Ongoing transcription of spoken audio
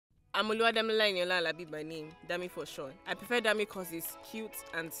I'm Damilola Alabi by name, Damie for short. I prefer Damie because it's cute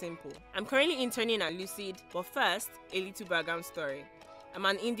and simple. I'm currently interning at Lucid, but first, a little background story. I'm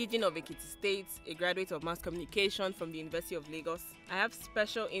an indigene of Ekiti State, a graduate of mass communication from the University of Lagos. I have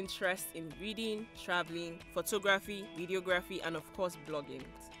special interests in reading, traveling, photography, videography, and of course blogging.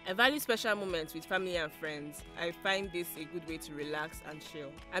 I value special moments with family and friends. I find this a good way to relax and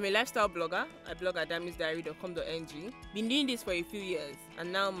chill. I'm a lifestyle blogger. I blog at damiesdiary.com.ng. Been doing this for a few years,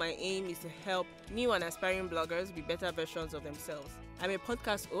 and now my aim is to help new and aspiring bloggers be better versions of themselves. I'm a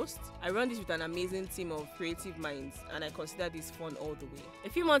podcast host. I run this with an amazing team of creative minds, and I consider this fun all the way. A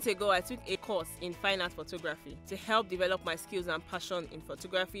few months ago, I took a course in fine art photography to help develop my skills and passion in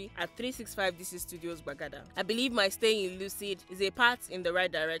photography at 365 DC Studios, Bagada. I believe my stay in Lucid is a path in the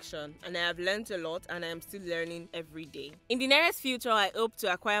right direction, and I have learned a lot, and I am still learning every day. In the nearest future, I hope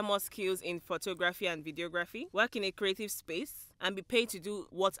to acquire more skills in photography and videography, work in a creative space, and be paid to do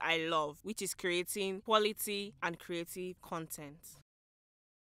what I love, which is creating quality and creative content.